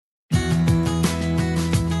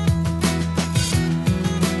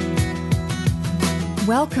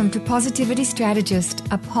Welcome to Positivity Strategist,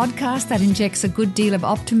 a podcast that injects a good deal of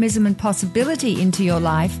optimism and possibility into your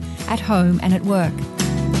life at home and at work.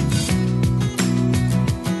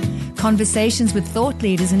 Conversations with thought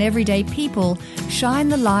leaders and everyday people shine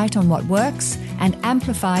the light on what works and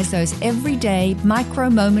amplifies those everyday micro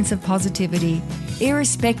moments of positivity,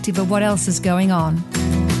 irrespective of what else is going on.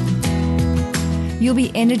 You'll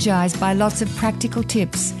be energized by lots of practical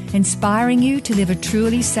tips, inspiring you to live a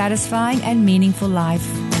truly satisfying and meaningful life.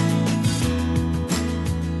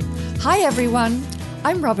 Hi everyone,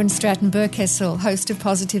 I'm Robin Stratton-Burkessel, host of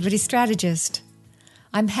Positivity Strategist.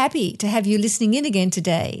 I'm happy to have you listening in again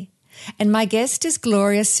today, and my guest is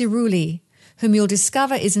Gloria Cirulli, whom you'll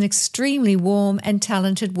discover is an extremely warm and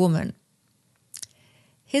talented woman.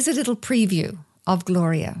 Here's a little preview of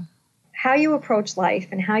Gloria. How you approach life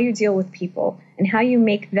and how you deal with people and how you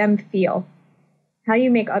make them feel, how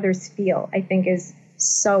you make others feel, I think is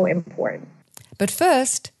so important. But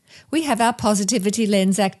first, we have our Positivity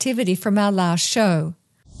Lens activity from our last show.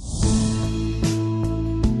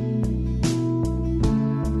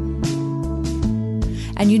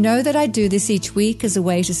 And you know that I do this each week as a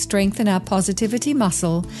way to strengthen our positivity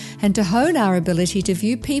muscle and to hone our ability to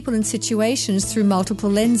view people and situations through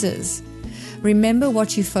multiple lenses. Remember,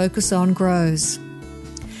 what you focus on grows.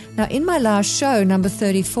 Now, in my last show, number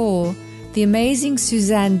 34, the amazing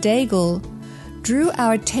Suzanne Daigle drew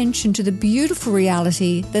our attention to the beautiful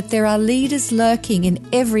reality that there are leaders lurking in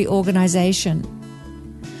every organization.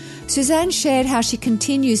 Suzanne shared how she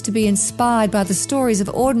continues to be inspired by the stories of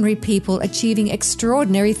ordinary people achieving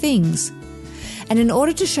extraordinary things. And in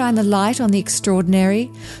order to shine the light on the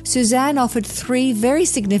extraordinary, Suzanne offered 3 very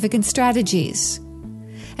significant strategies.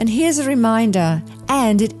 And here's a reminder,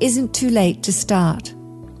 and it isn't too late to start.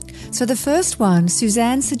 So the first one,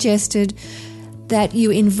 Suzanne suggested that you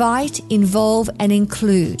invite, involve, and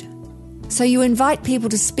include. So you invite people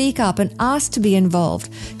to speak up and ask to be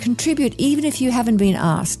involved, contribute even if you haven't been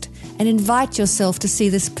asked, and invite yourself to see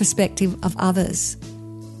this perspective of others.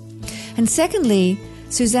 And secondly,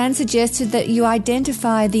 Suzanne suggested that you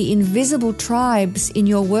identify the invisible tribes in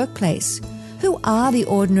your workplace. Who are the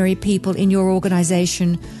ordinary people in your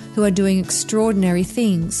organization who are doing extraordinary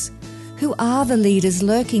things? Who are the leaders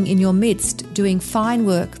lurking in your midst doing fine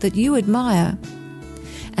work that you admire?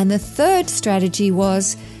 And the third strategy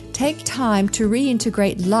was take time to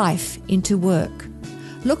reintegrate life into work.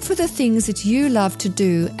 Look for the things that you love to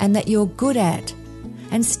do and that you're good at,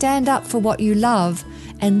 and stand up for what you love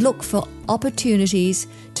and look for opportunities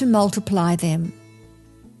to multiply them.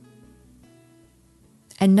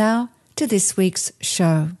 And now, to this week's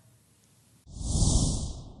show.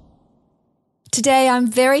 Today, I'm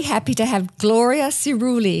very happy to have Gloria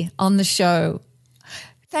Cirulli on the show.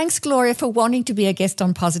 Thanks, Gloria, for wanting to be a guest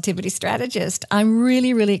on Positivity Strategist. I'm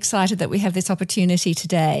really, really excited that we have this opportunity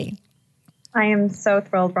today. I am so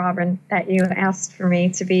thrilled, Robin, that you asked for me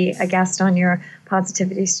to be a guest on your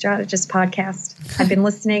Positivity Strategist podcast. I've been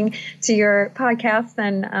listening to your podcast,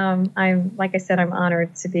 and I'm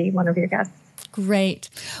honored to be one of your guests. Great.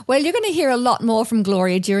 Well, you're going to hear a lot more from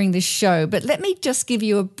Gloria during this show, but let me just give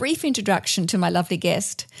you a brief introduction to my lovely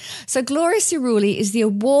guest. So Gloria Cirulli is the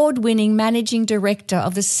award-winning managing director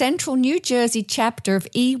of the Central New Jersey chapter of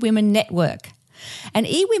eWomen Network. And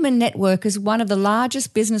eWomen Network is one of the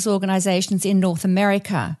largest business organizations in North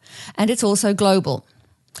America, and it's also global.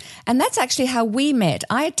 And that's actually how we met.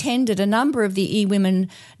 I attended a number of the eWomen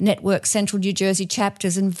Network Central New Jersey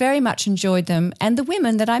chapters and very much enjoyed them and the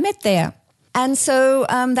women that I met there. And so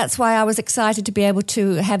that's why I was excited to be able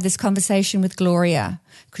to have this conversation with Gloria,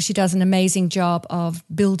 because she does an amazing job of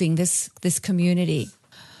building this community.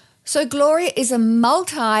 So Gloria is a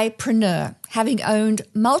multi-preneur, having owned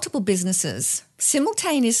multiple businesses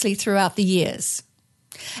simultaneously throughout the years.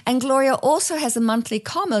 And Gloria also has a monthly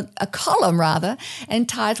column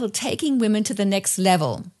entitled Taking Women to the Next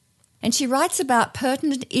Level. And she writes about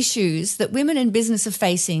pertinent issues that women in business are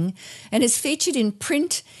facing and is featured in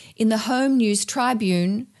print in the Home News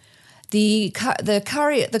Tribune, the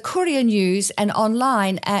Courier News, and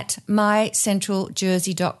online at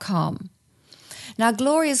mycentraljersey.com. Now,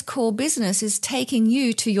 Gloria's core business is taking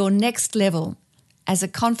you to your next level as a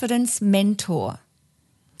confidence mentor.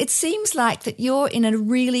 It seems like that you're in a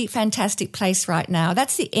really fantastic place right now.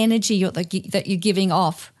 That's the energy that you're giving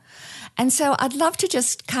off. And so I'd love to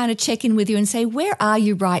just kind of check in with you and say, where are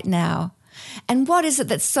you right now? And what is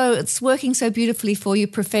it it's working so beautifully for you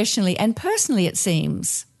professionally and personally, it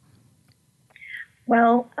seems?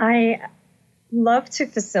 Well, I love to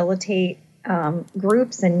facilitate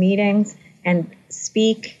groups and meetings and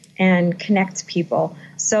speak and connect people.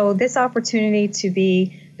 So this opportunity to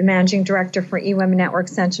be the managing director for eWomen Network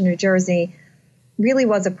Central New Jersey really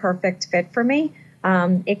was a perfect fit for me.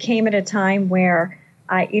 It came at a time where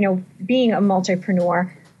being a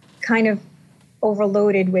multipreneur, kind of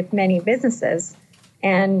overloaded with many businesses,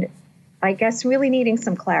 and I guess really needing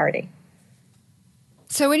some clarity.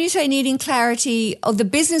 So when you say needing clarity, the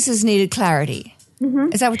businesses needed clarity. Mm-hmm.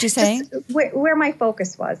 Is that what you're saying? Just where my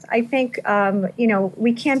focus was. I think,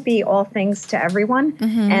 we can't be all things to everyone.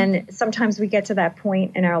 Mm-hmm. And sometimes we get to that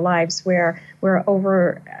point in our lives where we're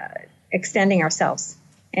over extending ourselves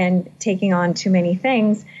and taking on too many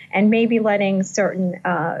things, and maybe letting certain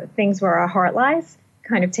things where our heart lies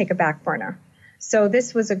kind of take a back burner. So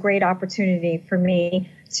this was a great opportunity for me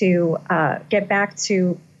to get back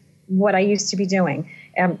to what I used to be doing,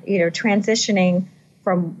 transitioning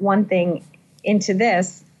from one thing into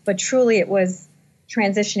this, but truly it was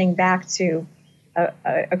transitioning back to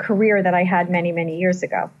a career that I had many, many years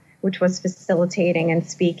ago, which was facilitating and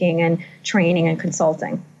speaking and training and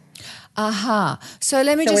consulting. Aha. So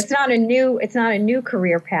it's not a new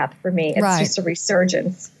career path for me. It's just a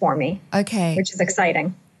resurgence for me. Okay. Which is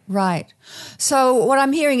exciting. Right. So what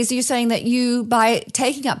I'm hearing is you're saying that you, by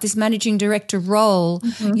taking up this managing director role,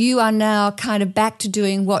 mm-hmm. you are now kind of back to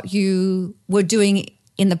doing what you were doing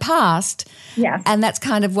in the past. Yes. And that's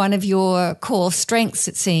kind of one of your core strengths,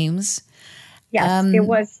 it seems. Yes. It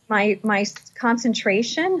was my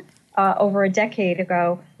concentration over a decade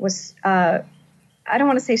ago was, I don't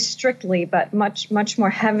want to say strictly, but much more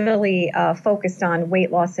heavily focused on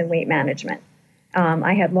weight loss and weight management.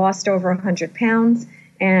 I had lost over 100 pounds,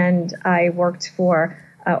 and I worked for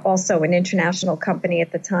also an international company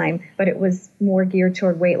at the time, but it was more geared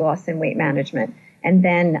toward weight loss and weight management. And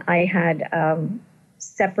then I had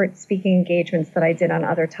separate speaking engagements that I did on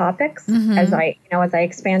other topics mm-hmm. as I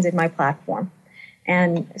expanded my platform.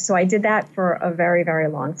 And so I did that for a very, very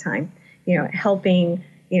long time, helping,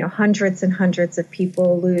 hundreds and hundreds of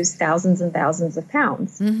people lose thousands and thousands of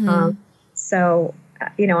pounds. Mm-hmm.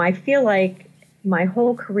 I feel like my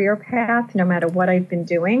whole career path, no matter what I've been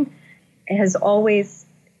doing, has always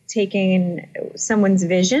taken someone's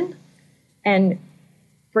vision and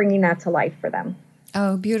bringing that to life for them.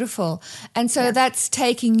 Oh, beautiful. And so that's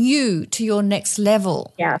taking you to your next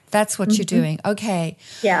level. Yeah. That's what mm-hmm. you're doing. Okay.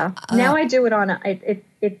 Yeah. Now I do it on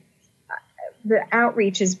the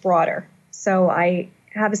outreach is broader. So I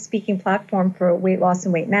have a speaking platform for weight loss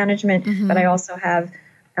and weight management, mm-hmm. but I also have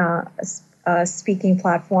a speaking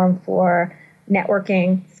platform for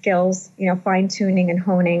networking skills, fine-tuning and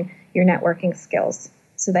honing your networking skills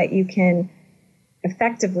so that you can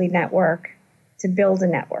effectively network to build a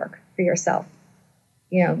network for yourself.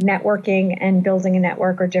 Networking and building a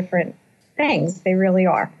network are different things. They really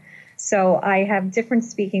are. So I have different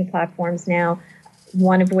speaking platforms now,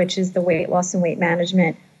 one of which is the weight loss and weight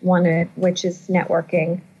management, one of which is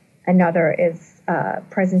networking, another is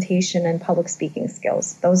presentation and public speaking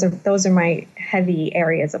skills. Those are my heavy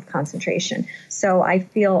areas of concentration. So I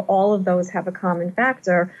feel all of those have a common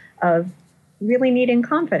factor of really needing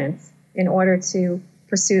confidence in order to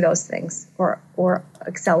pursue those things or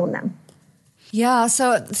excel in them. Yeah,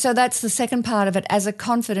 so that's the second part of it, as a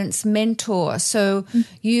confidence mentor. So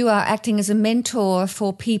you are acting as a mentor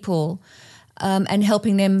for people and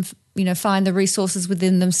helping them, find the resources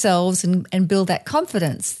within themselves and build that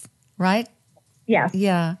confidence, right? Yes.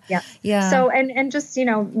 Yeah. Yeah. Yeah. So, and just,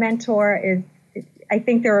 mentor is, I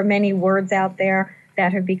think there are many words out there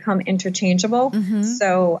that have become interchangeable. Mm-hmm.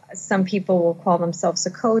 So some people will call themselves a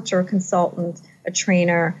coach or a consultant, a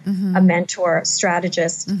trainer, mm-hmm. a mentor,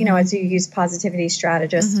 strategist, mm-hmm. As you use positivity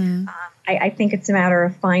strategist. Mm-hmm. I think it's a matter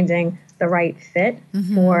of finding the right fit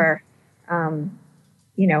mm-hmm. for,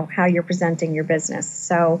 how you're presenting your business.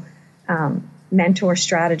 So mentor,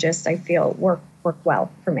 strategist, I feel work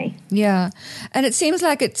well for me. Yeah. And it seems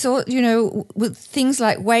like it's all, with things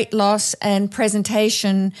like weight loss and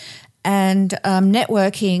presentation and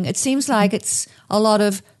networking, it seems like it's a lot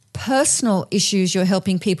of personal issues you're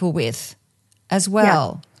helping people with as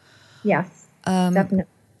well. Yes, definitely.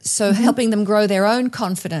 So mm-hmm. helping them grow their own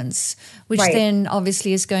confidence, which right. then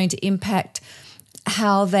obviously is going to impact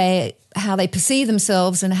how they perceive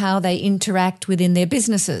themselves and how they interact within their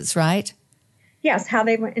businesses, right? Yes, how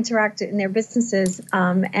they interact in their businesses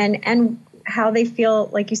and how they feel,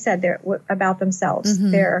 like you said, about themselves, mm-hmm.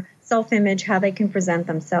 their self-image, how they can present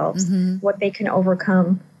themselves, mm-hmm. what they can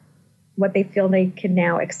overcome, what they feel they can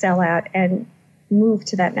now excel at and move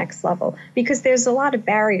to that next level. Because there's a lot of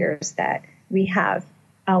barriers that we have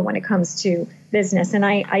when it comes to business. And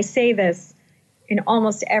I say this in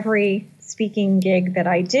almost every speaking gig that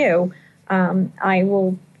I do. I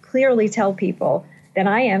will clearly tell people that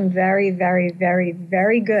I am very, very, very,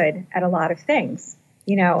 very good at a lot of things.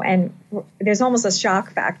 and there's almost a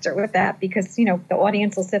shock factor with that because, the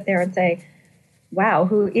audience will sit there and say, wow,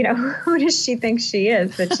 who does she think she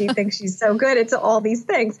is that she thinks she's so good at all these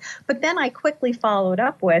things? But then I quickly followed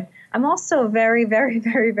up with, I'm also very, very,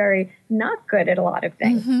 very, very not good at a lot of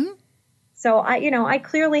things. Mm-hmm. So I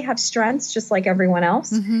clearly have strengths just like everyone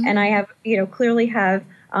else. Mm-hmm. And I have, clearly have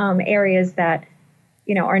areas that,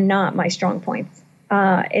 are not my strong points.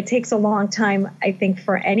 It takes a long time, I think,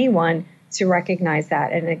 for anyone to recognize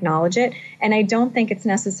that and acknowledge it. And I don't think it's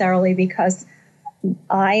necessarily because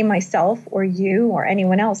I myself or you or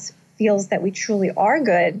anyone else feels that we truly are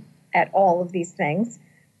good at all of these things.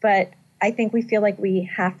 But I think we feel like we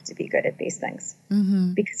have to be good at these things.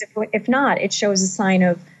 Mm-hmm. Because if not, it shows a sign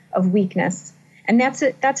of weakness. And that's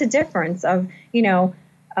a difference of,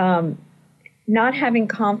 not having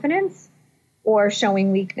confidence or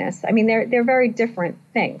showing weakness. I mean, they're very different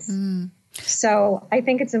things. Mm. So I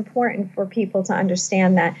think it's important for people to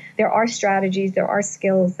understand that there are strategies, there are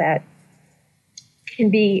skills that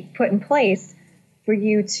can be put in place for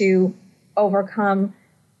you to overcome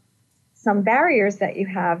some barriers that you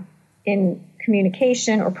have in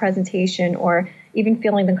communication or presentation, or even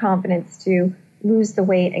feeling the confidence to lose the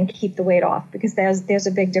weight and keep the weight off, because there's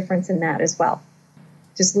a big difference in that as well.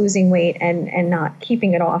 Just losing weight and not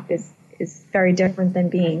keeping it off is very different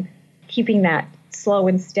than keeping that slow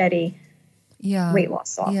and steady weight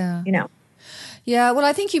loss off. Yeah, well,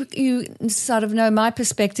 I think you sort of know my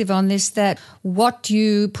perspective on this, that what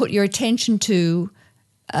you put your attention to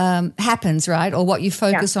happens, right? Or what you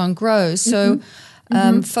focus on grows. So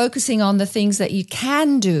focusing on the things that you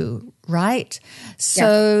can do, right?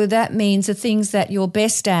 So that means the things that you're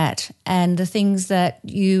best at and the things that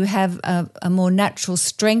you have a more natural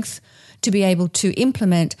strength to be able to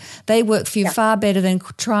implement, they work for you far better than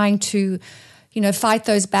trying to fight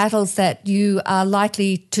those battles that you are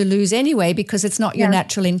likely to lose anyway because it's not your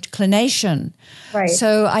natural inclination. Right.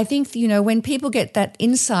 So I think, when people get that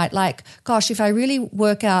insight, like, gosh, if I really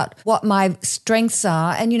work out what my strengths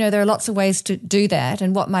are, and, there are lots of ways to do that,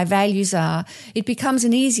 and what my values are, it becomes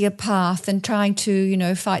an easier path than trying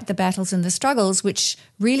to, fight the battles and the struggles, which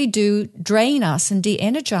really do drain us and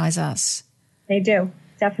de-energize us. They do,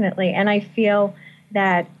 definitely. And I feel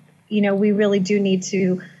that, we really do need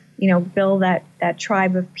to build that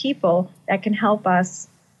tribe of people that can help us,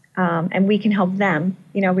 and we can help them,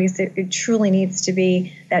 because it truly needs to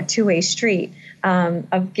be that two-way street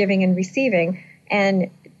of giving and receiving,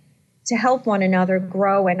 and to help one another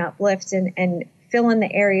grow and uplift and fill in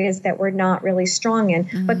the areas that we're not really strong in.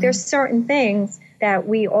 Mm-hmm. But there's certain things that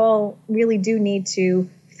we all really do need to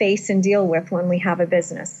face and deal with when we have a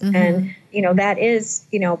business. Mm-hmm. And, that is,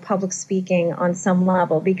 public speaking on some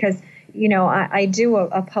level, because I do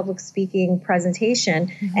a public speaking presentation,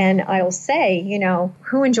 mm-hmm. and I'll say,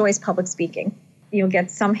 who enjoys public speaking? You'll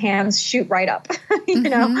get some hands shoot right up,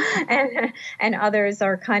 mm-hmm. and others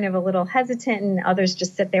are kind of a little hesitant, and others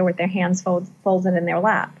just sit there with their hands folded in their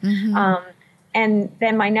lap. Mm-hmm. And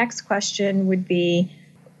then my next question would be,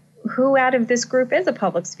 who out of this group is a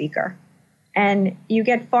public speaker? And you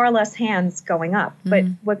get far less hands going up. Mm-hmm. But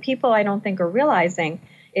what people I don't think are realizing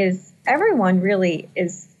is everyone really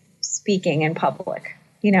is speaking in public.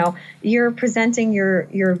 You're presenting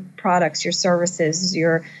your products, your services,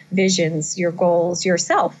 your visions, your goals,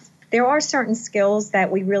 yourself. There are certain skills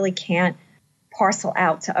that we really can't parcel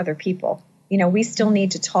out to other people. We still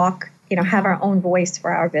need to talk, have our own voice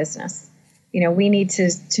for our business. We need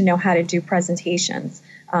to know how to do presentations.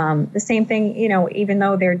 The same thing, even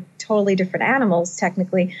though they're totally different animals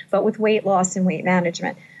technically, but with weight loss and weight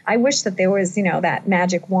management. I wish that there was, that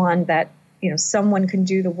magic wand that, someone can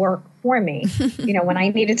do the work for me, when I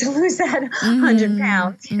needed to lose that 100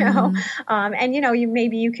 pounds, mm-hmm. And,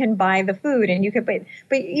 maybe you can buy the food and you could,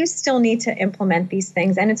 but you still need to implement these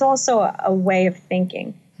things. And it's also a way of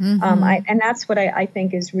thinking. Mm-hmm. And that's what I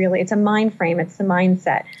think is really, it's a mind frame. It's the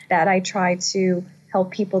mindset that I try to help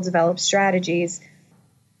people develop strategies,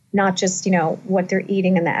 not just, what they're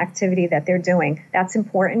eating and the activity that they're doing. That's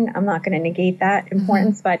important. I'm not going to negate that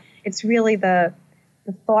importance, mm-hmm. but it's really the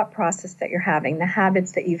thought process that you're having, the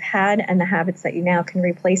habits that you've had and the habits that you now can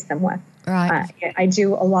replace them with. Right. I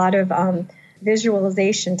do a lot of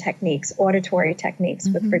visualization techniques, auditory techniques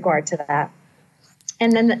mm-hmm. with regard to that.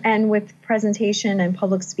 And with presentation and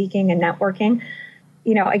public speaking and networking,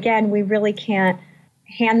 again, we really can't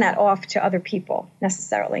hand that off to other people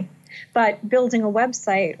necessarily. But building a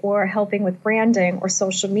website or helping with branding or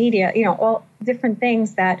social media, all different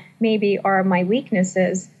things that maybe are my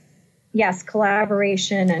weaknesses. Yes,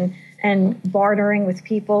 collaboration and bartering with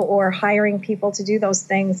people or hiring people to do those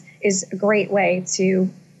things is a great way to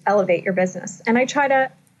elevate your business. And I try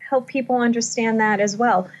to help people understand that as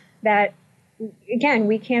well. That, again,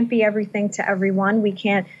 we can't be everything to everyone. We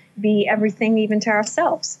can't be everything even to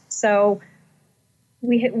ourselves. So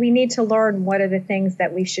we need to learn what are the things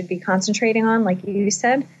that we should be concentrating on, like you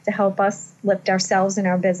said, to help us lift ourselves and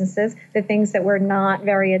our businesses, the things that we're not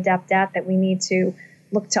very adept at that we need to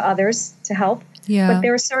look to others to help. Yeah. But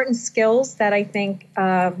there are certain skills that I think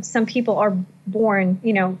some people are born,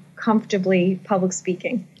 comfortably public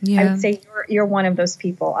speaking. Yeah. I would say you're one of those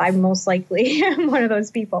people. I most likely am one of those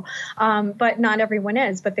people. But not everyone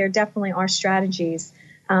is. But there definitely are strategies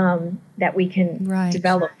that we can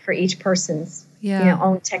develop for each person's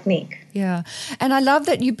own technique. Yeah. And I love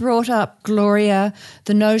that you brought up, Gloria,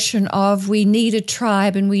 the notion of we need a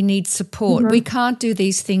tribe and we need support. We can't do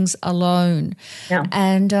these things alone. No.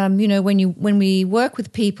 And, when we work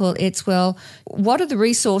with people, it's, well, what are the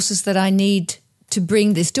resources that I need to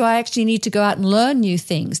bring this? Do I actually need to go out and learn new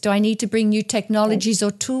things? Do I need to bring new technologies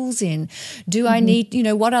or tools in? Do I need,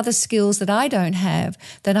 what other skills that I don't have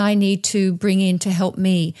that I need to bring in to help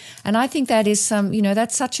me? And I think that is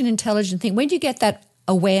that's such an intelligent thing. When you get that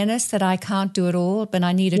awareness that I can't do it all, but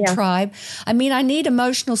I need a tribe. I mean, I need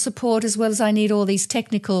emotional support as well as I need all these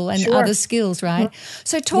technical and other skills, right?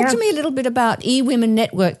 So talk to me a little bit about eWomen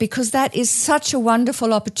Network, because that is such a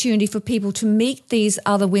wonderful opportunity for people to meet these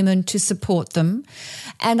other women to support them.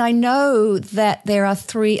 And I know that there are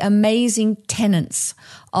 3 amazing tenets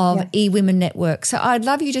of eWomen Network. So I'd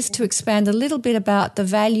love you just to expand a little bit about the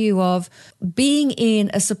value of being in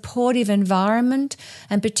a supportive environment,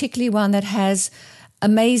 and particularly one that has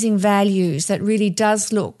amazing values, that really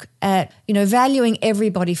does look at, valuing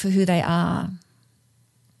everybody for who they are.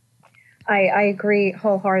 I agree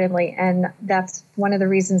wholeheartedly. And that's one of the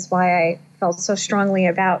reasons why I felt so strongly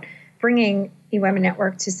about bringing eWomen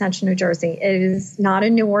Network to Central New Jersey. It is not a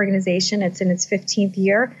new organization. It's in its 15th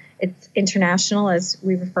year. It's international, as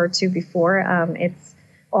we referred to before. It's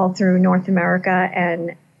all through North America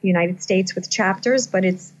and United States with chapters, but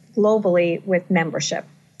it's globally with membership.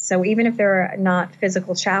 So even if there are not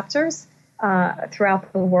physical chapters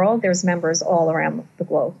throughout the world, there's members all around the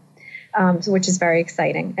globe, which is very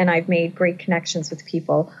exciting. And I've made great connections with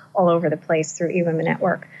people all over the place through eWomen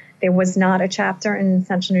Network. There was not a chapter in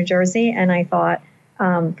Central New Jersey, and I thought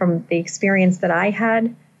from the experience that I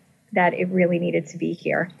had that it really needed to be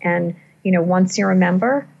here. And, once you're a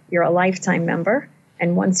member, you're a lifetime member.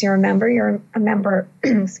 And once you're a member,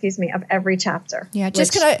 of every chapter. Yeah,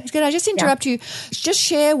 can I just interrupt you? Just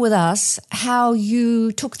share with us how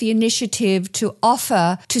you took the initiative to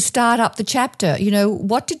offer to start up the chapter.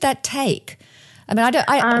 What did that take? I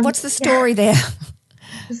mean, what's the story there?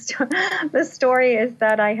 The story is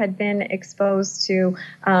that I had been exposed to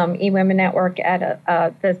eWomen Network at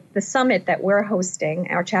the summit that we're hosting.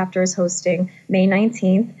 Our chapter is hosting May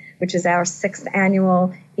 19th, which is our 6th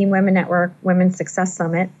annual eWomen Network Women's Success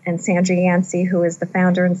Summit. And Sandra Yancey, who is the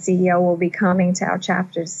founder and CEO, will be coming to our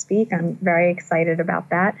chapter to speak. I'm very excited about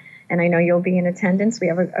that. And I know you'll be in attendance. We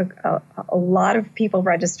have a lot of people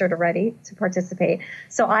registered already to participate.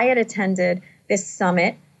 So I had attended this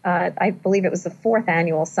summit. I believe it was the 4th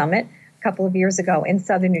annual summit a couple of years ago in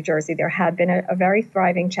Southern New Jersey. There had been a very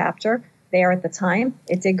thriving chapter there at the time.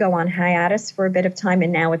 It did go on hiatus for a bit of time,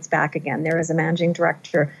 and now it's back again. There is a managing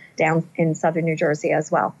director down in Southern New Jersey as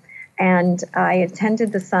well. And I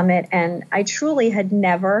attended the summit, and I truly had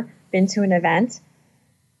never been to an event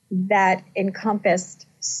that encompassed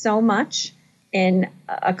so much in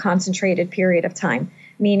a concentrated period of time,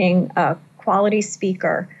 meaning a quality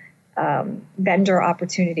speaker, vendor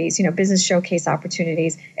opportunities, business showcase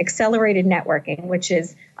opportunities, accelerated networking, which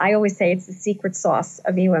is, I always say, it's the secret sauce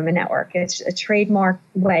of eWomen Network. It's a trademark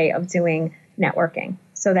way of doing networking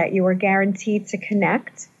so that you are guaranteed to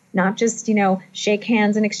connect, not just, shake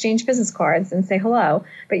hands and exchange business cards and say hello,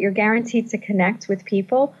 but you're guaranteed to connect with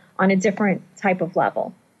people on a different type of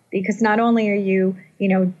level. Because not only are you,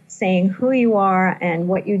 saying who you are and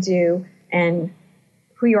what you do and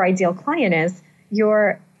who your ideal client is,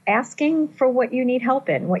 you're asking for what you need help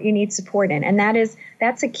in, what you need support in. And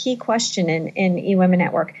that's a key question in eWomen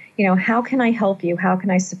Network. How can I help you? How can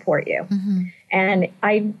I support you? Mm-hmm. And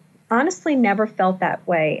I honestly never felt that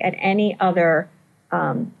way at any other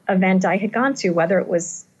event I had gone to, whether it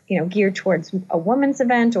was, geared towards a women's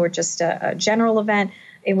event or just a general event.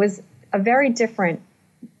 It was a very different,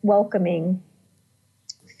 welcoming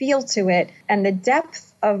feel to it. And the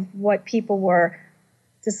depth of what people were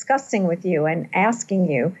discussing with you and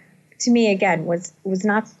asking you, to me, again, was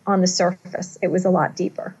not on the surface. It was a lot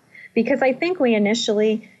deeper. Because I think we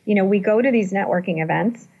initially, we go to these networking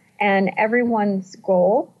events and everyone's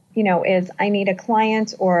goal is I need a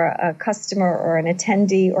client or a customer or an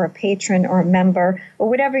attendee or a patron or a member or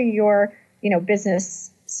whatever your,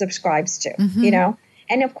 business subscribes to,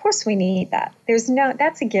 and of course we need that.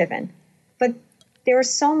 That's a given, but there are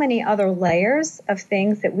so many other layers of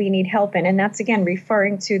things that we need help in. And that's, again,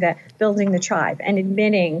 referring to that building the tribe and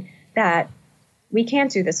admitting that we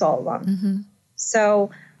can't do this all alone. Mm-hmm.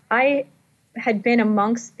 So I had been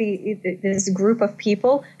amongst this group of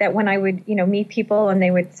people that when I would, meet people and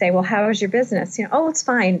they would say, well, how is your business? Oh, it's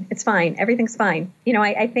fine. It's fine. Everything's fine.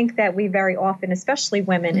 I think that we very often, especially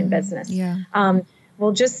women in business,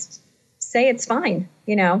 will just say it's fine,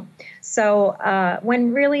 So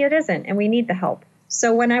when really it isn't, and we need the help.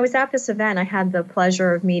 So when I was at this event, I had the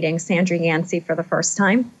pleasure of meeting Sandra Yancey for the first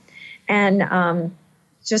time, and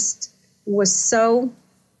just was so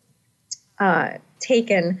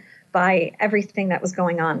taken by everything that was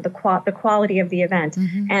going on, the quality of the event.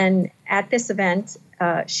 Mm-hmm. And at this event,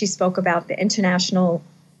 she spoke about the international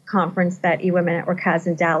conference that eWomen Network has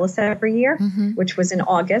in Dallas every year, which was in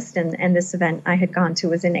August. And this event I had gone to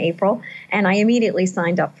was in April. And I immediately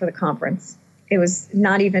signed up for the conference. It was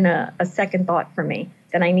not even a second thought for me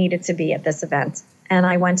that I needed to be at this event. And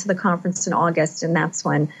I went to the conference in August, and that's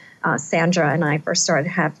when Sandra and I first started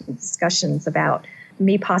having discussions about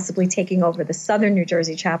me possibly taking over the Southern New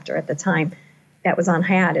Jersey chapter at the time that was on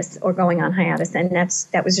hiatus or going on hiatus. And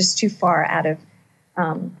that was just too far out of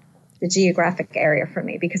the geographic area for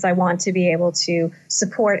me, because I want to be able to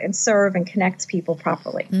support and serve and connect people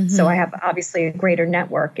properly. Mm-hmm. So I have obviously a greater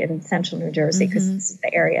network in Central New Jersey because this is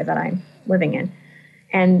the area that I'm living in.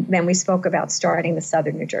 And then we spoke about starting the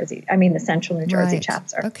Central New Jersey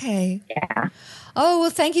chapter. Okay. Yeah. Oh, well,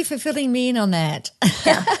 thank you for filling me in on that.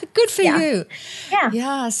 Yeah. Good for you. Yeah.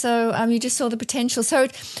 Yeah. So you just saw the potential. So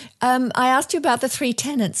I asked you about the 3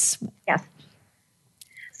 tenets. Yes.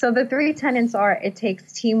 So the 3 tenets are: it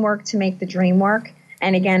takes teamwork to make the dream work.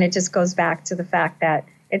 And again, it just goes back to the fact that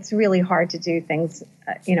it's really hard to do things,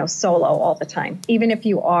 solo all the time. Even if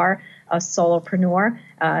you are a solopreneur,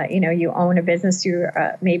 you own a business,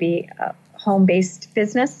 you're maybe a home-based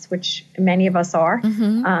business, which many of us are.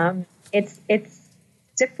 Mm-hmm. It's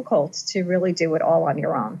difficult to really do it all on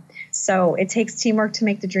your own. So it takes teamwork to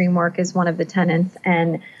make the dream work is one of the tenets.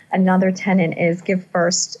 And another tenet is give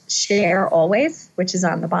first, share always, which is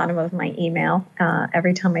on the bottom of my email.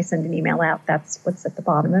 Every time I send an email out, that's what's at the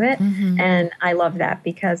bottom of it. Mm-hmm. And I love that,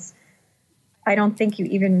 because I don't think you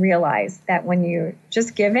even realize that when you're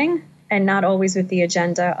just giving and not always with the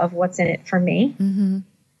agenda of what's in it for me,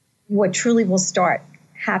 what truly will start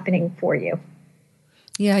happening for you.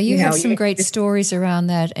 Yeah, you have some great stories around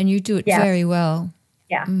that, and you do it very well.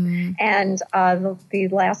 Yeah. And the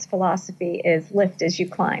last philosophy is lift as you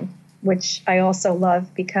climb, which I also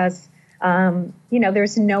love because,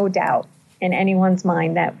 there's no doubt in anyone's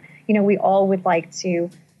mind that, we all would like to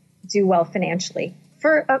do well financially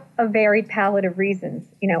for a varied palette of reasons.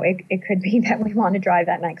 It could be that we want to drive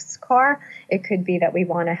that nice car. It could be that we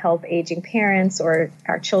want to help aging parents or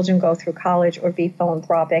our children go through college or be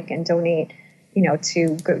philanthropic and donate,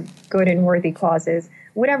 to good and worthy causes.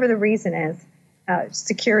 Whatever the reason is.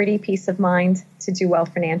 Security, peace of mind, to do well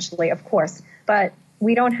financially, of course. But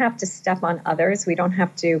we don't have to step on others. We don't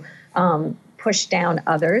have to push down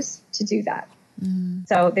others to do that. Mm.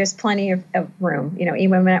 So there's plenty of room.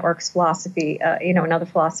 eWomen Network's philosophy, another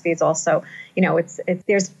philosophy is also,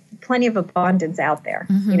 there's plenty of abundance out there.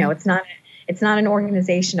 Mm-hmm. It's not an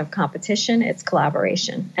organization of competition. It's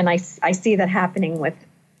collaboration. And I see that happening with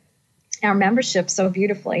our membership so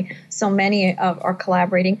beautifully. So many are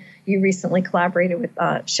collaborating. You recently collaborated with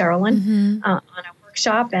Sherilyn on a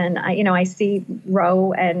workshop, and I see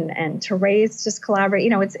Ro and Therese just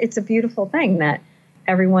collaborate. It's a beautiful thing that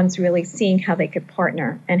everyone's really seeing how they could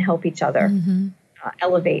partner and help each other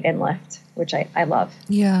elevate and lift, which I love.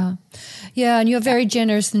 Yeah, and you're very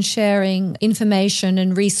generous in sharing information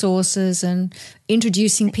and resources and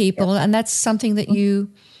introducing people, and that's something that you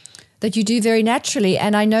do very naturally,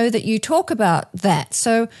 and I know that you talk about that.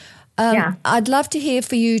 So I'd love to hear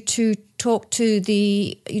for you to talk to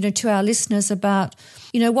to our listeners about,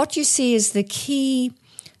 what you see as the key,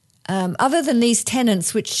 other than these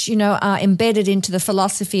tenets, which, are embedded into the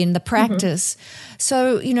philosophy and the practice. Mm-hmm.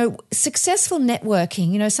 So, successful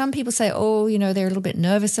networking, some people say, they're a little bit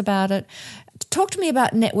nervous about it. Talk to me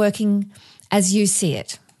about networking as you see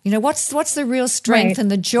it. What's the real strength and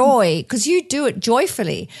the joy? Because you do it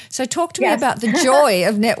joyfully. So talk to me about the joy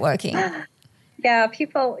of networking. Yeah,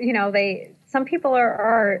 people, some people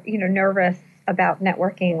are nervous about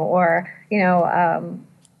networking, or,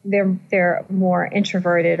 they're more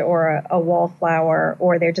introverted or a wallflower,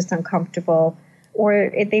 or they're just uncomfortable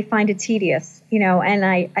or they find it tedious, and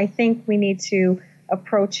I think we need to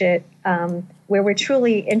approach it where we're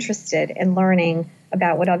truly interested in learning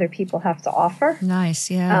about what other people have to offer. Nice,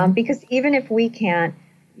 yeah. Because even if we can't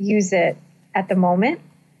use it at the moment,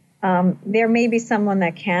 there may be someone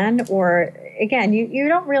that can, or again, you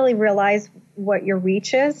don't really realize what your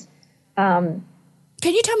reach is. Can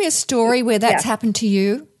you tell me a story where that's happened to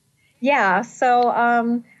you? Yeah. So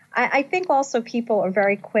I think also people are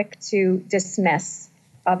very quick to dismiss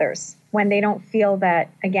others when they don't feel that,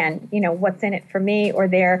 again, what's in it for me or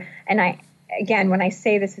there. And again, when I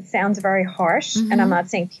say this, it sounds very harsh, and I'm not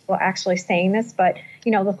saying people are actually saying this, but,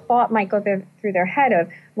 the thought might go through their head of,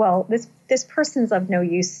 well, this person's of no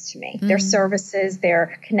use to me. Their services,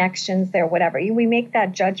 their connections, their whatever. We make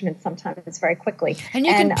that judgment sometimes very quickly. And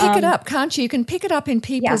you can pick it up, can't you? You can pick it up in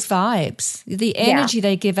people's vibes, the energy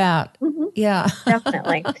they give out. Yeah.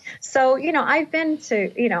 Definitely. So, I've been to,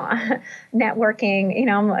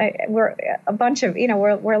 networking, we're a bunch of,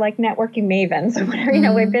 we're like networking mavens or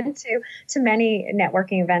whatever, we've been to many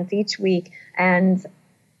networking events each week, and,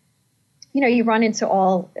 you run into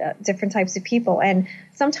all different types of people, and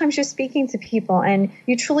sometimes you're speaking to people and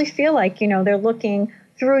you truly feel like, they're looking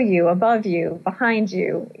through you, above you,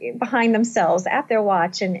 behind themselves, at their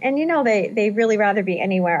watch. And they really rather be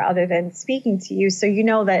anywhere other than speaking to you. So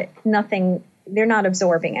that they're not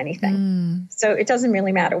absorbing anything. So it doesn't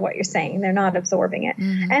really matter what you're saying. They're not absorbing it.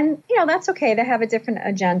 And, that's okay. They have a different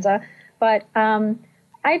agenda. But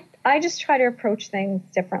I just try to approach things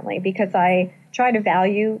differently because I try to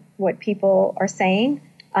value what people are saying.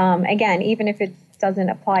 Again, even if it doesn't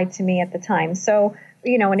apply to me at the time. So,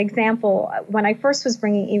 an example, when I first was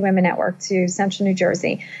bringing eWomen Network to Central New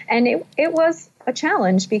Jersey, and it was a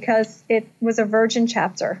challenge because it was a virgin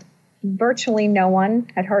chapter. Virtually no one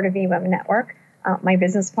had heard of eWomen Network. My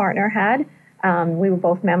business partner had. We were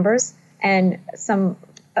both members, and some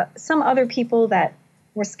other people that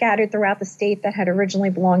were scattered throughout the state that had originally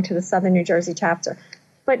belonged to the Southern New Jersey chapter.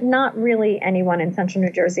 But not really anyone in Central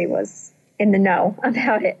New Jersey was in the know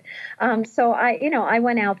about it. So I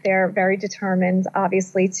went out there very determined,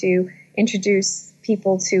 obviously, to introduce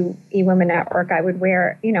people to eWomen Network. I would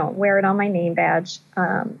wear it on my name badge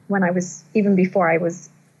when I was, even before I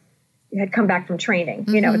had come back from training,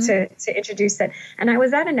 to introduce it. And I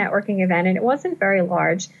was at a networking event, and it wasn't very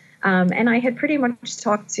large. And I had pretty much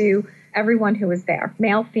talked to everyone who was there,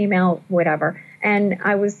 male, female, whatever. And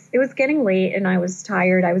it was getting late, and I was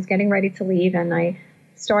tired. I was getting ready to leave, and I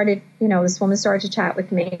started, this woman started to chat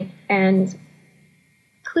with me, and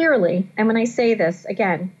clearly, and when I say this,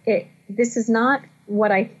 again, this is not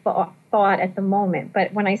what I thought at the moment,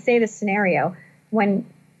 but when I say this scenario, when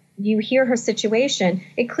you hear her situation,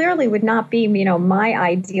 it clearly would not be, my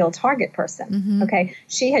ideal target person. Okay.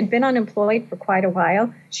 She had been unemployed for quite a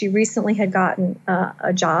while. She recently had gotten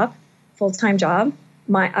a job, full-time job.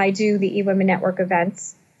 I do the eWomen Network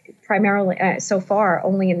events primarily so far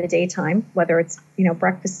only in the daytime, whether it's,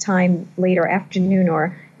 breakfast time, later afternoon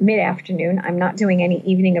or mid-afternoon. I'm not doing any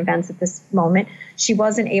evening events at this moment. She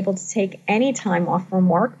wasn't able to take any time off from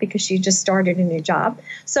work because she just started a new job.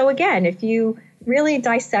 So again, if you really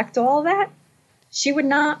dissect all that, she would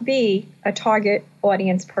not be a target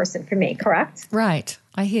audience person for me, correct? Right.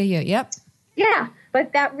 I hear you. Yep. Yeah.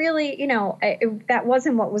 But that really, that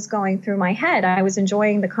wasn't what was going through my head. I was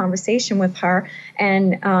enjoying the conversation with her,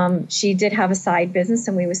 and she did have a side business,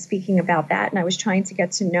 and we were speaking about that. And I was trying to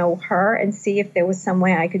get to know her and see if there was some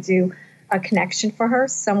way I could do a connection for her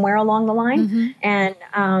somewhere along the line.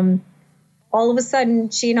 And all of a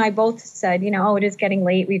sudden, she and I both said, it is getting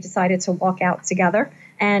late. We decided to walk out together,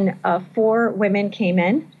 and 4 women came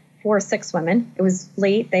in. 4 or 6 women. It was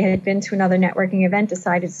late. They had been to another networking event,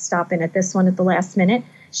 decided to stop in at this one at the last minute.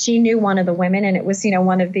 She knew one of the women, and it was,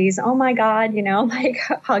 one of these, oh my God, like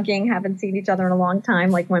hugging, haven't seen each other in a long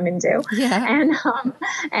time, like women do. Yeah.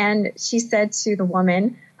 And she said to the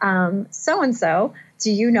woman, so-and-so,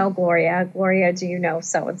 do you know Gloria? Gloria, do you know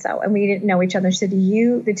so-and-so? And we didn't know each other. She said,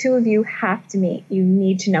 the 2 of you have to meet. You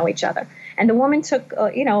need to know each other. And the woman took,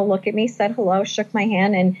 a look at me, said hello, shook my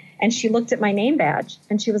hand, and she looked at my name badge,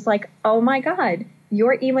 and she was like, oh my God,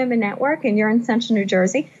 you're eWomen Network and you're in Central New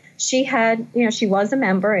Jersey. She had, she was a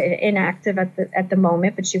member, inactive at the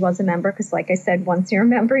moment, but she was a member because, like I said, once you're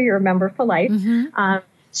a member for life.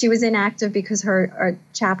 She was inactive because her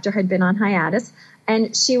chapter had been on hiatus,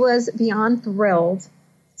 and she was beyond thrilled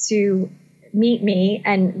to meet me,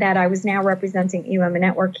 and that I was now representing eWomen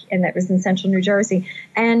Network, and that was in Central New Jersey.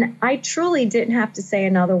 And I truly didn't have to say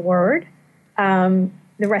another word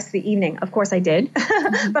the rest of the evening. Of course I did,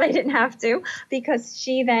 but I didn't have to, because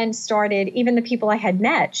she then started, even the people I had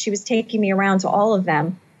met, she was taking me around to all of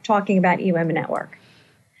them talking about eWomen Network.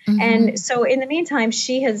 And so in the meantime,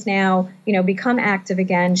 she has now, become active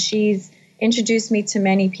again. She's introduced me to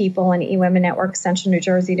many people in eWomen Network, Central New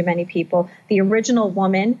Jersey, to many people. The original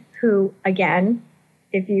woman who, again,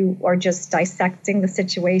 if you are just dissecting the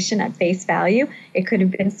situation at face value, it could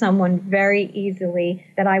have been someone very easily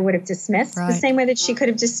that I would have dismissed, the same way that she could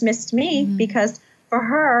have dismissed me, because for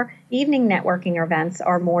her, evening networking events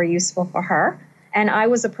are more useful for her. And I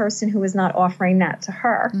was a person who was not offering that to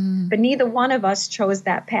her. But neither one of us chose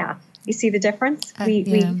that path. You see the difference?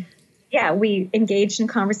 We engaged in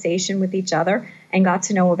conversation with each other and got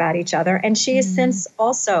to know about each other. And she has since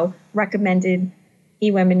also recommended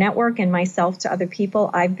eWomen Network and myself to other people.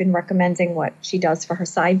 I've been recommending what she does for her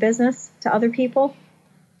side business to other people.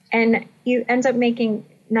 And you end up making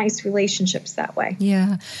nice relationships that way.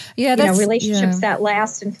 Yeah. That's relationships that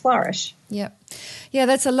last and flourish. Yeah,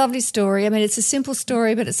 that's a lovely story. I mean, it's a simple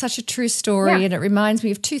story, but it's such a true story, and it reminds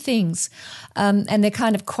me of two things, and they're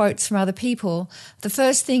kind of quotes from other people. The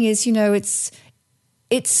first thing is,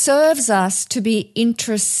 it serves us to be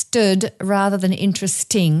interested rather than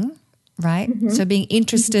interesting, right? So being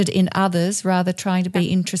interested in others rather trying to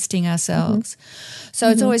be interesting ourselves. So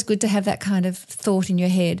it's always good to have that kind of thought in your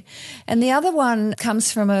head. And the other one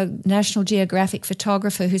comes from a National Geographic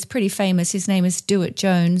photographer who's pretty famous. His name is Stuart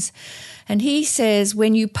Jones. And he says,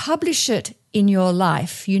 when you publish it in your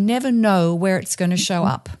life, you never know where it's going to show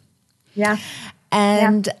up.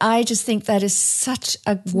 And I just think that is such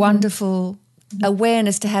a wonderful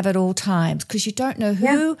awareness to have at all times, because you don't know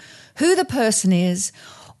who the person is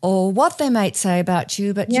or what they might say about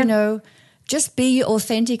you, but, just be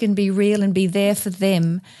authentic and be real and be there for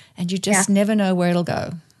them, and you just never know where it'll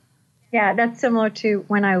go. Yeah, that's similar to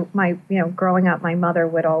when growing up, my mother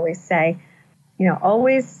would always say,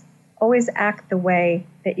 always act the way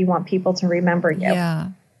that you want people to remember you. Yeah.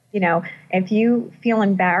 If you feel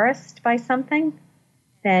embarrassed by something,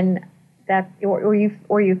 then if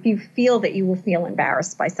you feel that you will feel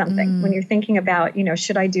embarrassed by something when you're thinking about,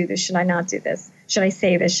 should I do this? Should I not do this? Should I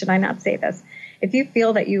say this? Should I not say this? If you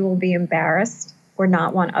feel that you will be embarrassed or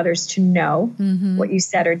not want others to know what you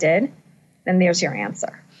said or did, then there's your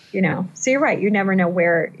answer. So you're right. You never know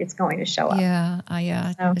where it's going to show up.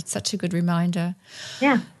 So. It's such a good reminder.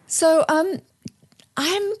 Yeah. So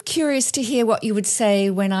I'm curious to hear what you would say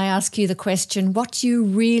when I ask you the question, what do you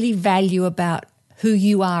really value about who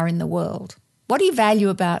you are in the world? What do you value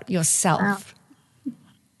about yourself?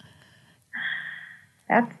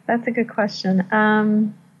 Wow. That's a good question.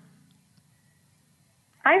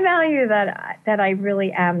 I value that I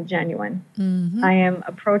really am genuine. I am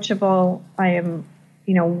approachable. I am,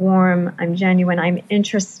 warm. I'm genuine. I'm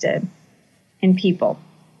interested in people.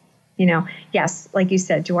 Yes, like you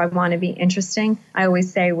said, do I want to be interesting? I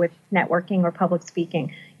always say with networking or public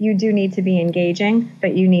speaking, you do need to be engaging,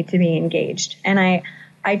 but you need to be engaged. And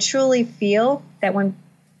I truly feel that when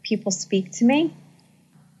people speak to me,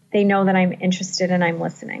 they know that I'm interested and I'm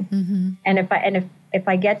listening. And if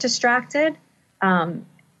I get distracted,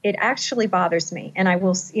 it actually bothers me, and I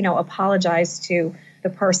will, apologize to the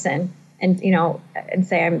person and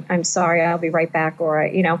say I'm sorry, I'll be right back, or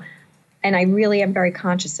and I really am very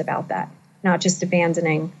conscious about that, not just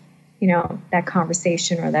abandoning, that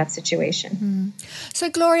conversation or that situation. So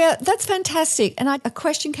Gloria, that's fantastic. And a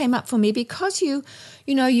question came up for me because you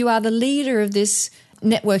are the leader of this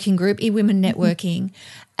networking group, eWomen Networking,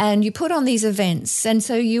 and you put on these events, and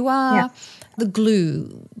so you are the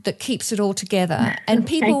glue that keeps it all together. And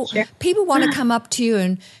people want to come up to you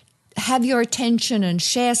and have your attention and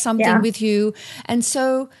share something with you. And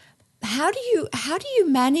so how do you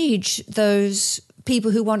manage those people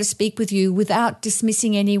who want to speak with you without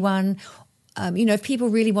dismissing anyone? If people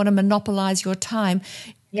really want to monopolize your time.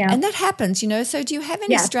 And that happens, So do you have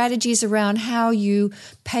any strategies around how you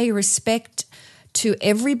pay respect to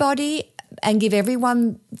everybody and give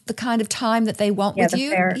everyone the kind of time that they want with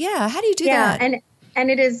you? How do you do that? And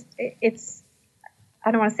it's I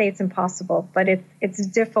don't want to say it's impossible, but it's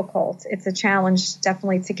difficult. It's a challenge,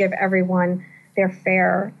 definitely, to give everyone their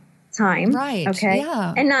fair time. Right. Okay.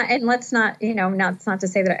 Yeah. And let's not, not to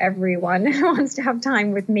say that everyone wants to have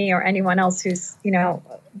time with me or anyone else who's,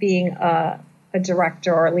 being a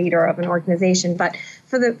director or a leader of an organization. But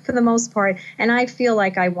for the most part, and I feel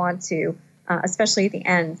like I want to, especially at the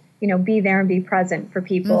end, be there and be present for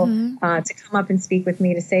people to come up and speak with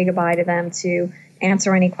me, to say goodbye to them, to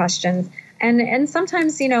answer any questions. And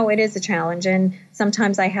sometimes, it is a challenge. And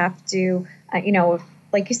sometimes I have to, if,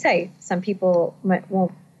 like you say, some people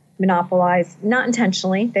won't monopolize, not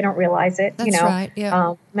intentionally, they don't realize it, That's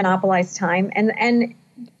right, monopolize time. And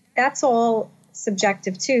that's all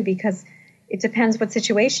subjective too, because it depends what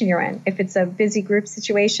situation you're in. If it's a busy group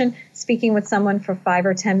situation, speaking with someone for 5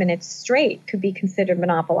 or 10 minutes straight could be considered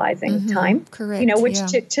monopolizing time. Correct. You know, which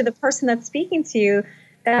to the person that's speaking to you,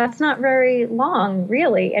 that's not very long,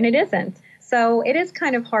 really, and it isn't. So it is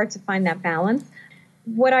kind of hard to find that balance.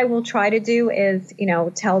 What I will try to do is, you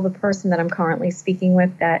know, tell the person that I'm currently speaking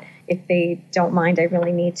with that if they don't mind, I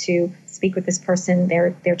really need to speak with this person.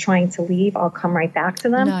 They're trying to leave. I'll come right back to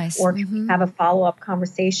them. Nice. Or have a follow-up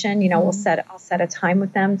conversation. You know, I'll set a time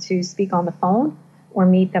with them to speak on the phone or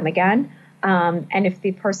meet them again. And if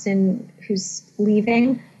the person who's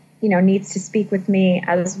leaving, you know, needs to speak with me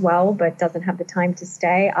as well, but doesn't have the time to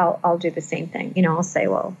stay, I'll do the same thing. You know, I'll say,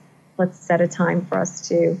 well, let's set a time for us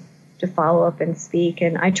to follow up and speak.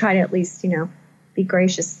 And I try to at least, you know, be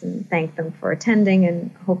gracious and thank them for attending and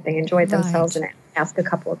hope they enjoyed themselves and ask a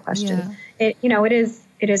couple of questions. Yeah.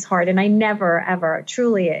 It is hard. And I never, ever,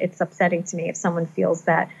 truly, it's upsetting to me if someone feels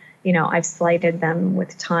that, you know, I've slighted them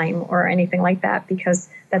with time or anything like that, because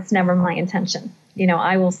that's never my intention. You know,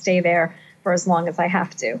 I will stay there for as long as I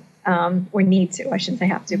have to, or need to. I shouldn't say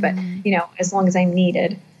have to, but, you know, as long as I'm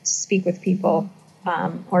needed to speak with people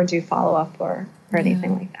or do follow-up or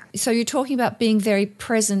anything like that. So you're talking about being very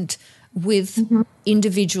present with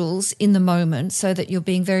individuals in the moment so that you're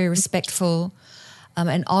being very respectful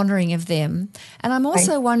and honouring of them. And I'm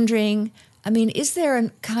also wondering, I mean, is there a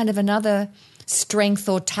kind of another strength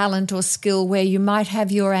or talent or skill where you might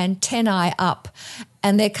have your antennae up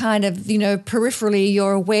and they're kind of, you know, peripherally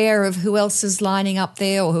you're aware of who else is lining up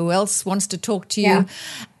there or who else wants to talk to you?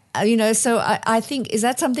 You know, so I think, is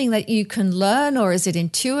that something that you can learn or is it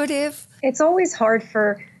intuitive? It's always hard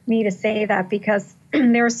for me to say that because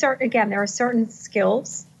there are certain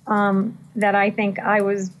skills that I think I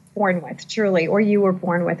was born with, truly, or you were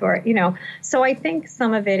born with, or, you know, so I think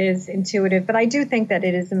some of it is intuitive, but I do think that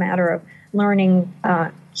it is a matter of learning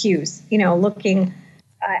cues, you know, looking,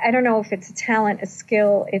 I don't know if it's a talent, a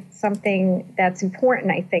skill, it's something that's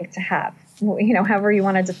important, I think, to have. You know, however you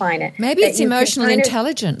want to define it. Maybe it's emotional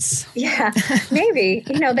intelligence. Yeah, maybe.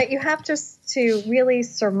 You know, that you have to really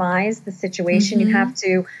surmise the situation. You have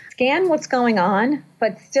to scan what's going on,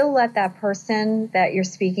 but still let that person that you're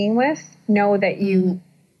speaking with know that you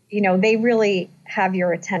know, they really have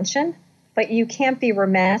your attention, but you can't be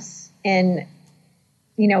remiss in,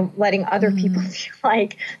 you know, letting other people feel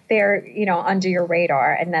like they're, you know, under your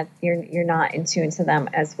radar and that you're not in tune to them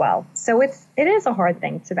as well. So it is a hard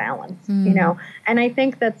thing to balance, you know, and I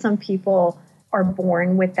think that some people are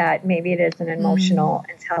born with that. Maybe it is an emotional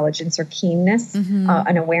intelligence or keenness,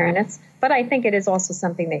 an awareness, but I think it is also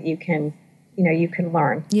something that you can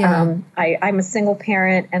learn. Yeah. I'm a single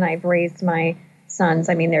parent and I've raised my sons.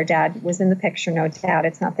 I mean, their dad was in the picture, no doubt.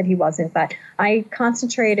 It's not that he wasn't, but I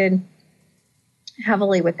concentrated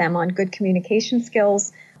heavily with them on good communication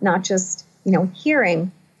skills, not just, you know,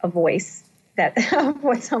 hearing a voice that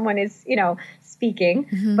what someone is, you know,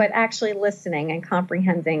 speaking, but actually listening and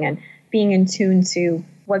comprehending and being in tune to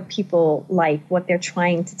what people like, what they're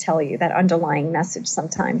trying to tell you, that underlying message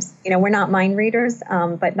sometimes. You know, we're not mind readers,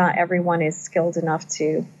 but not everyone is skilled enough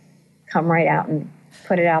to come right out and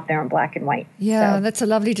put it out there in black and white. Yeah, so, that's a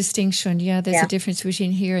lovely distinction. Yeah, there's a difference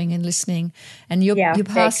between hearing and listening. And you're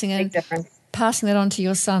passing big difference. Passing that on to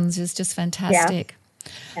your sons is just fantastic.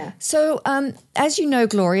 Yeah. So as you know,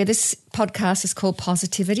 Gloria, this podcast is called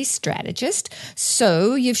Positivity Strategist.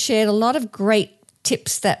 So you've shared a lot of great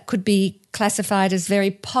tips that could be classified as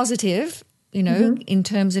very positive, you know, in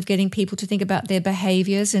terms of getting people to think about their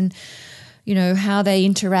behaviors and, you know, how they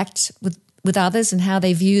interact with others and how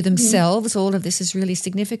they view themselves. All of this is really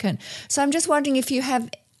significant. So I'm just wondering if you have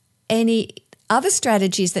any other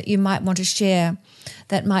strategies that you might want to share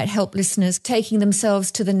that might help listeners taking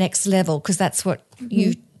themselves to the next level, because that's what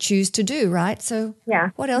you choose to do, right? So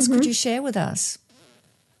what else could you share with us?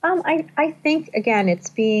 I think, again, it's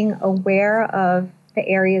being aware of the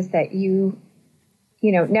areas that you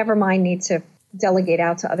know, never mind need to delegate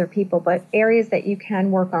out to other people, but areas that you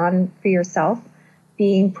can work on for yourself,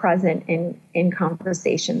 being present in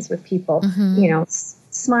conversations with people, you know,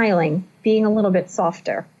 smiling, being a little bit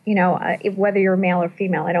softer, you know, whether you're male or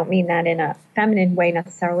female. I don't mean that in a feminine way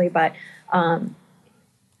necessarily, but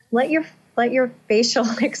let your facial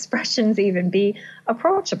expressions even be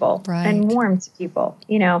approachable and warm to people.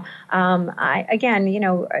 You know, I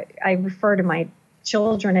refer to my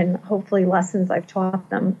children and hopefully lessons I've taught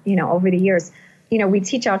them, you know, over the years. You know, we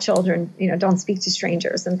teach our children, you know, don't speak to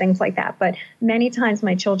strangers and things like that. But many times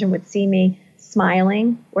my children would see me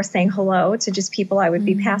smiling or saying hello to just people I would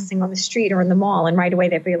be passing on the street or in the mall. And right away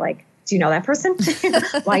they'd be like, do you know that person?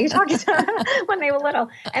 Why are you talking to them when they were little?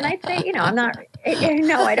 And I'd say, I'm not,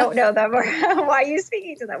 no, I don't know them. Or why are you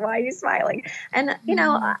speaking to them? Why are you smiling? And,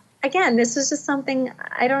 again, this was just something,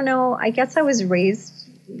 I don't know, I guess I was raised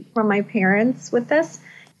from my parents with this.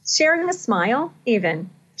 Sharing a smile even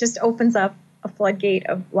just opens up a floodgate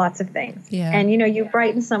of lots of things. Yeah. And, you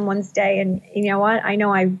brighten someone's day. And you know what? I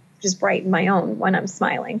know I just brighten my own when I'm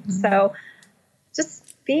smiling. Mm-hmm. So just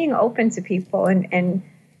being open to people and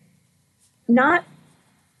not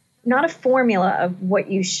a formula of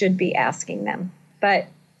what you should be asking them, but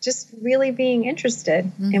just really being interested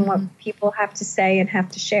mm-hmm. in what people have to say and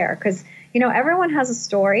have to share. Because, everyone has a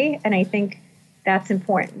story. And I think that's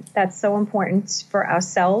important. That's so important for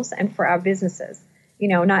ourselves and for our businesses.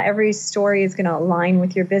 Not every story is going to align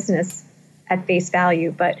with your business at face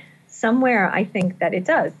value, but somewhere I think that it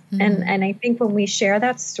does. Mm-hmm. And I think when we share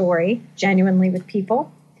that story genuinely with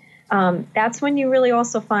people, that's when you really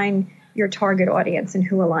also find your target audience and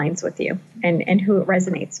who aligns with you and who it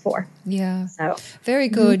resonates for. Yeah. So very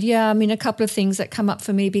good. Mm-hmm. Yeah. I mean, a couple of things that come up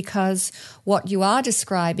for me, because what you are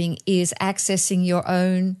describing is accessing your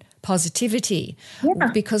own positivity. Yeah.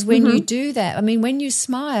 Because when mm-hmm. you do that, I mean, when you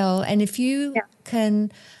smile, and if you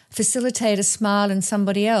can facilitate a smile in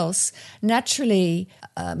somebody else, naturally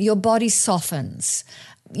your body softens.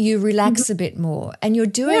 You relax mm-hmm. a bit more, and you're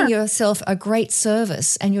doing yourself a great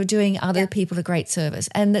service, and you're doing other people a great service,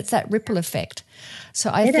 and it's that ripple effect. So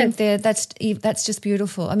I think that's just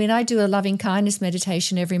beautiful. I mean, I do a loving kindness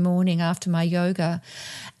meditation every morning after my yoga,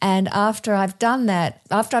 and after I've done the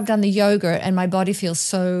yoga, and my body feels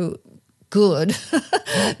so good,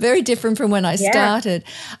 very different from when I started.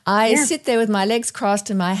 I sit there with my legs crossed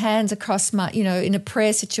and my hands across my, in a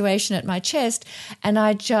prayer situation at my chest, and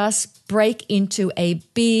I just break into a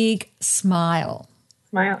big smile.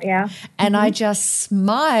 And I just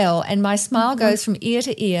smile, and my smile goes from ear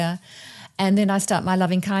to ear, and then I start my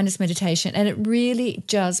loving kindness meditation, and it really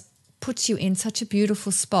just puts you in such a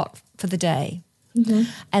beautiful spot for the day. Mm-hmm.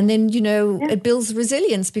 And then, it builds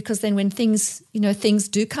resilience, because then when things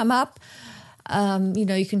do come up,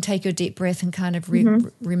 you can take your deep breath and kind of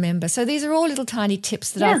remember. So these are all little tiny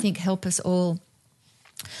tips that I think help us all.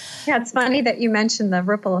 Yeah, it's funny that you mentioned the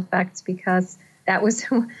ripple effect, because that was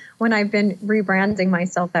when I've been rebranding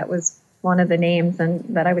myself. That was one of the names and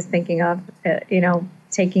that I was thinking of,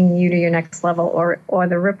 taking you to your next level, or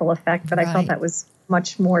the ripple effect. But I felt that was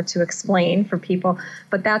much more to explain for people.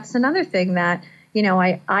 But that's another thing that,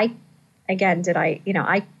 I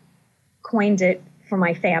coined it for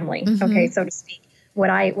my family, okay, so to speak.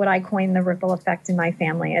 What I coined the ripple effect in my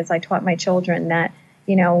family is I taught my children that,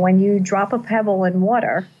 when you drop a pebble in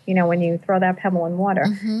water, when you throw that pebble in water,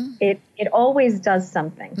 it always does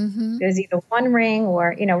something. Mm-hmm. There's either one ring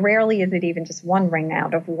or, rarely is it even just one ring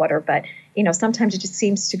out of water, but, sometimes it just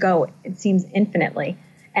seems to go, it seems infinitely.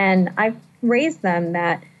 And I've raised them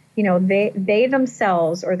that, they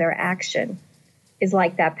themselves or their action is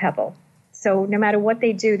like that pebble. So no matter what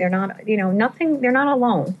they do, they're not, they're not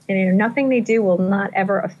alone. And nothing they do will not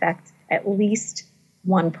ever affect at least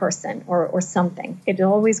one person or something. It's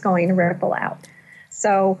always going to ripple out.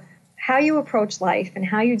 So how you approach life and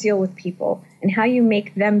how you deal with people and how you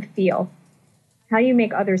make them feel, how you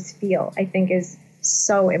make others feel, I think is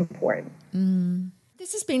so important. Mm.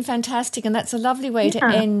 This has been fantastic, and that's a lovely way to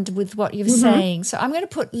end with what you're saying. So I'm going to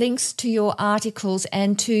put links to your articles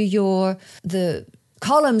and to the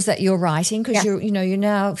columns that you're writing, because you're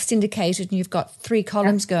now syndicated and you've got 3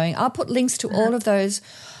 columns going. I'll put links to all of those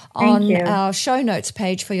on our show notes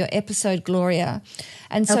page for your episode, Gloria.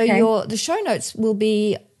 And so the show notes will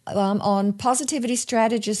be on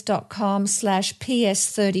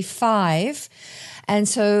positivitystrategist.com/PS35. And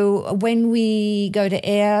so when we go to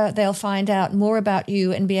air, they'll find out more about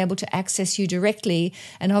you and be able to access you directly,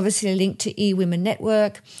 and obviously a link to eWomen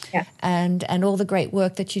Network and all the great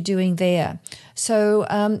work that you're doing there. So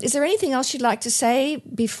is there anything else you'd like to say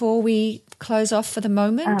before we close off for the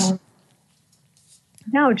moment?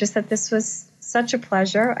 No, just that this was such a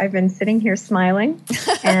pleasure. I've been sitting here smiling,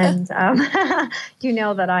 and you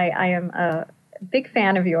know that I am a big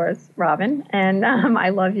fan of yours, Robin, and I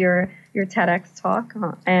love your TEDx talk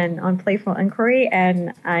and on Playful Inquiry,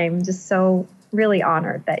 and I'm just so really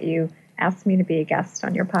honored that you asked me to be a guest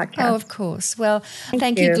on your podcast. Oh, of course. Well,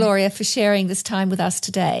 thank you, Gloria, for sharing this time with us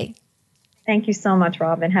today. Thank you so much,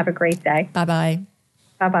 Robin. Have a great day. Bye-bye.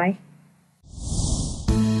 Bye-bye.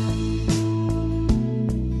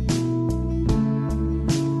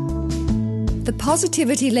 The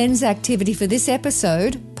Positivity Lens activity for this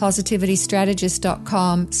episode,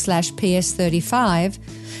 positivitystrategist.com/PS35.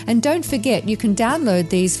 And don't forget, you can download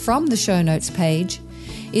these from the show notes page.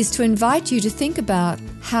 is to invite you to think about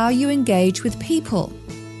how you engage with people.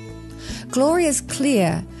 Gloria is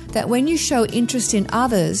clear that when you show interest in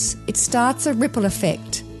others, it starts a ripple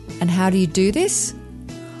effect. And how do you do this?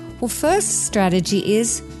 Well, first strategy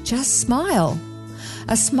is just smile.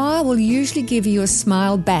 A smile will usually give you a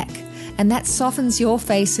smile back, and that softens your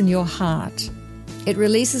face and your heart. It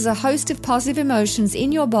releases a host of positive emotions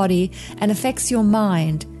in your body and affects your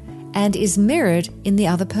mind, and is mirrored in the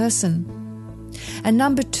other person. And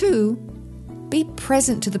number 2, be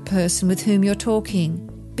present to the person with whom you're talking.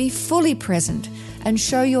 Be fully present and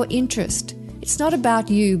show your interest. It's not about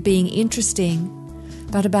you being interesting,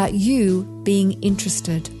 but about you being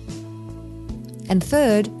interested. And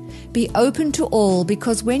third, be open to all,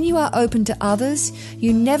 because when you are open to others,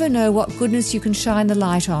 you never know what goodness you can shine the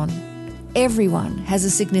light on. Everyone has a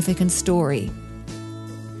significant story.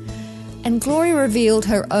 And Gloria revealed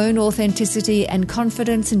her own authenticity and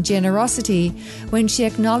confidence and generosity when she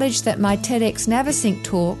acknowledged that my TEDx Navasync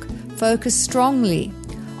talk focused strongly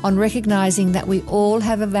on recognizing that we all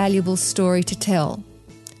have a valuable story to tell.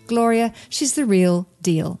 Gloria, she's the real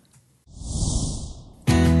deal.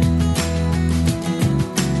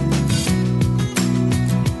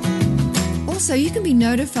 Also, you can be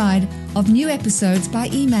notified of new episodes by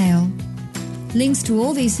email. Links to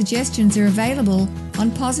all these suggestions are available on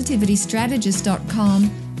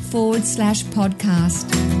positivitystrategist.com/podcast.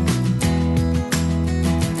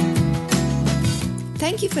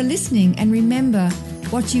 Thank you for listening, and remember,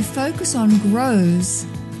 what you focus on grows.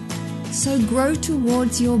 So grow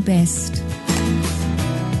towards your best.